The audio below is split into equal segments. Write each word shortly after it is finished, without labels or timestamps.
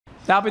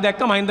අපි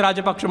දැක්ක මහින්ද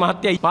රාජපක්ෂ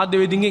මහත්තයා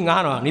මාධ්‍යවේදීන්ගෙන්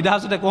අහනවා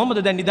නිදහසට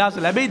කොහොමද දැන් නිදහස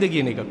ලැබෙයිද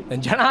කියන එක.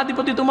 දැන්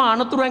ජනාධිපතිතුමා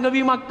අනතුරු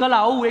ඇඟවීමක්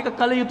කළා. ඔව් ඒක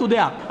කළ යුතු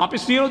දෙයක්. අපි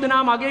සියලු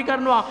දෙනාම අගය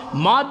කරනවා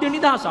මාධ්‍ය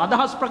නිදහස,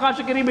 අදහස්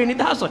ප්‍රකාශ කිරීමේ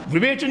නිදහස,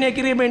 විවේචනය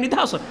කිරීමේ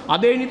නිදහස.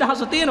 අදේ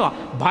නිදහස තියෙනවා.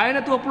 බය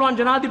නැතුව පුළුවන්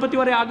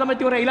ජනාධිපතිවරයා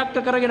අගමැතිවරයා ඉලක්ක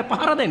කරගෙන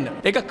පහර දෙන්න.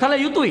 ඒක කළ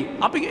යුතුයි.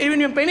 අපි ඒ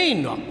වෙනුවෙන් පෙනී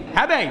ඉන්නවා.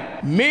 හැබැයි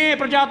මේ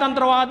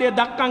ප්‍රජාතන්ත්‍රවාදය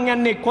දක්කන්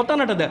යන්නේ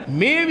කොතනටද?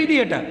 මේ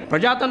විදියට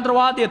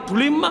ප්‍රජාතන්ත්‍රවාදය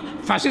තුලින්ම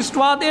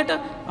ෆැසිස්ට්වාදයට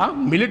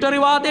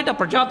මිලිටරිවාදයට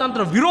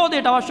ප්‍රජාතන්ත්‍ර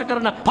විරෝධයට අවශ්‍ය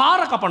කරන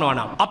පාර කපනවා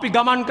නම් අපි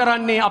ගමන්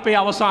කරන්නේ අපේ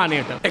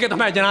අවසානයට. ඒක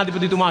තමයි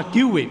ජනාධිපතිතුමා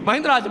කිව්වේ.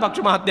 මහින්ද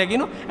රාජපක්ෂ මහත්තයා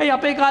කියනවා "ඇයි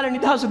අපේ කාලේ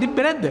නිදහස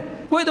තිබ්බේ නැද්ද?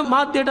 කොහෙද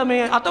මාධ්‍යයට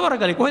මේ අතවර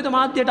කළේ? කොහෙද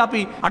මාධ්‍යයට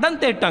අපි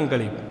අඩන්තේට්ටම්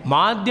කළේ?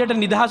 මාධ්‍යයට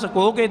නිදහස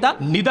කෝකේද?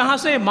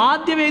 නිදහසේ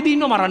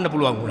මාධ්‍යවේදීන්ව මරන්න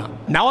පුළුවන් වුණා.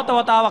 නැවත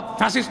වතාවක්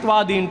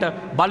ෆැසිස්ට්වාදීන්ට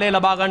බලය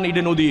ලබා ගන්න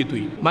ඉඩ නොදිය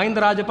යුතුයි." මහින්ද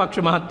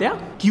රාජපක්ෂ මහත්තයා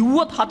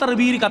කිව්වොත් හතර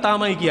බීරි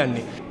කතාමයි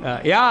කියන්නේ.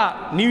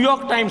 එයා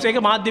නිව්යෝක් ටයිම්ස් එක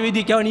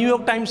මාධ්‍යවේදී කියව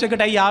නිව්යෝක් ටයිම්ස්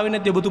එකට ඇයි ආවේ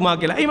නැද්ද ඔබතුමා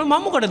කියලා. ඒ මම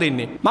මොකටද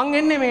දෙන්නේ? මං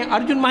එන්නේ මේ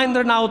අර්ජුන්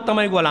මහේන්ද්‍රන් ආවොත්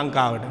තමයි ගෝ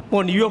ලංකාවට.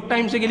 මොකද නිව්යෝක්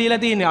ටයිම්ස් එකේ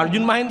ලියලා තියෙන්නේ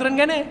අර්ජුන් මහේන්ද්‍රන්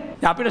ගැන.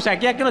 අපිට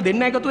සැකයක් කරන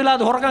දෙන්න එකතු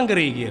වෙලාද හොරකම්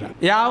කරේ කියලා.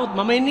 එයා ආවොත්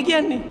මම එන්නේ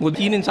කියන්නේ. මොකද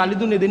තීනෙන් සල්ලි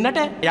දුන්නේ දෙන්නට.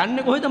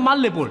 යන්නේ කොහෙද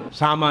මල්ලේ පොල්.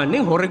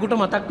 සාමාන්‍යයෙන් හොරෙකුට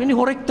මතක් වෙන්නේ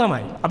හොරෙක්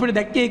තමයි. අපිට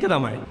දැක්කේ ඒක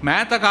තමයි.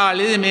 මෑත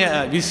කාලේ මේ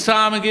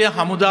විශ්‍රාමගිය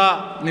හමුදා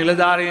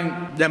නිලධාරීන්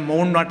දැන්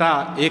මොවුන් වටා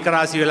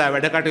ඒකරාශී වෙලා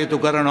වැඩ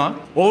කටයුතු කරනවා.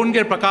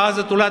 ඔවුන්ගේ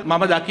ප්‍රකාශ තුලත්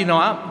මම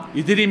දකිනවා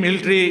ඉදිරි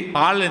මිලිටරි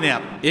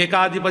පාලනයක්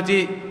ඒකාධිපති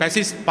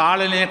පැසිස්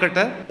පාලනයකට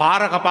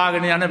පාර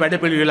කපාගෙන යන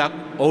වැඩපිළිවෙලක්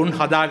ඔවුන්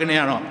හදාගෙන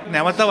යනවා.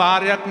 නැවත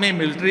වාරයක් මේ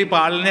මිලිටරි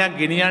පාලනයක්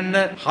ගෙනියන්න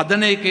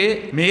හදන එකේ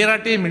මේ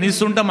රටේ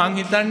මිනිස්සුන්ට මං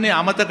හිතන්නේ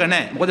අමතක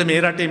නැහැ. මොකද මේ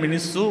රටේ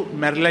මිනිස්සු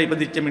මැරිලා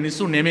ඉපදිච්ච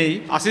මිනිස්සු නෙමෙයි.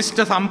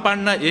 අශිෂ්ට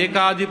සම්පන්න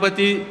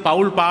ඒකාධිපති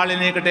පවුල්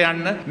පාලනයකට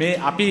යන්න මේ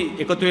අපි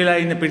එකතු වෙලා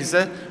ඉන්න පිරිස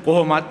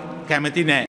කොහොමත් කැමති නැහැ.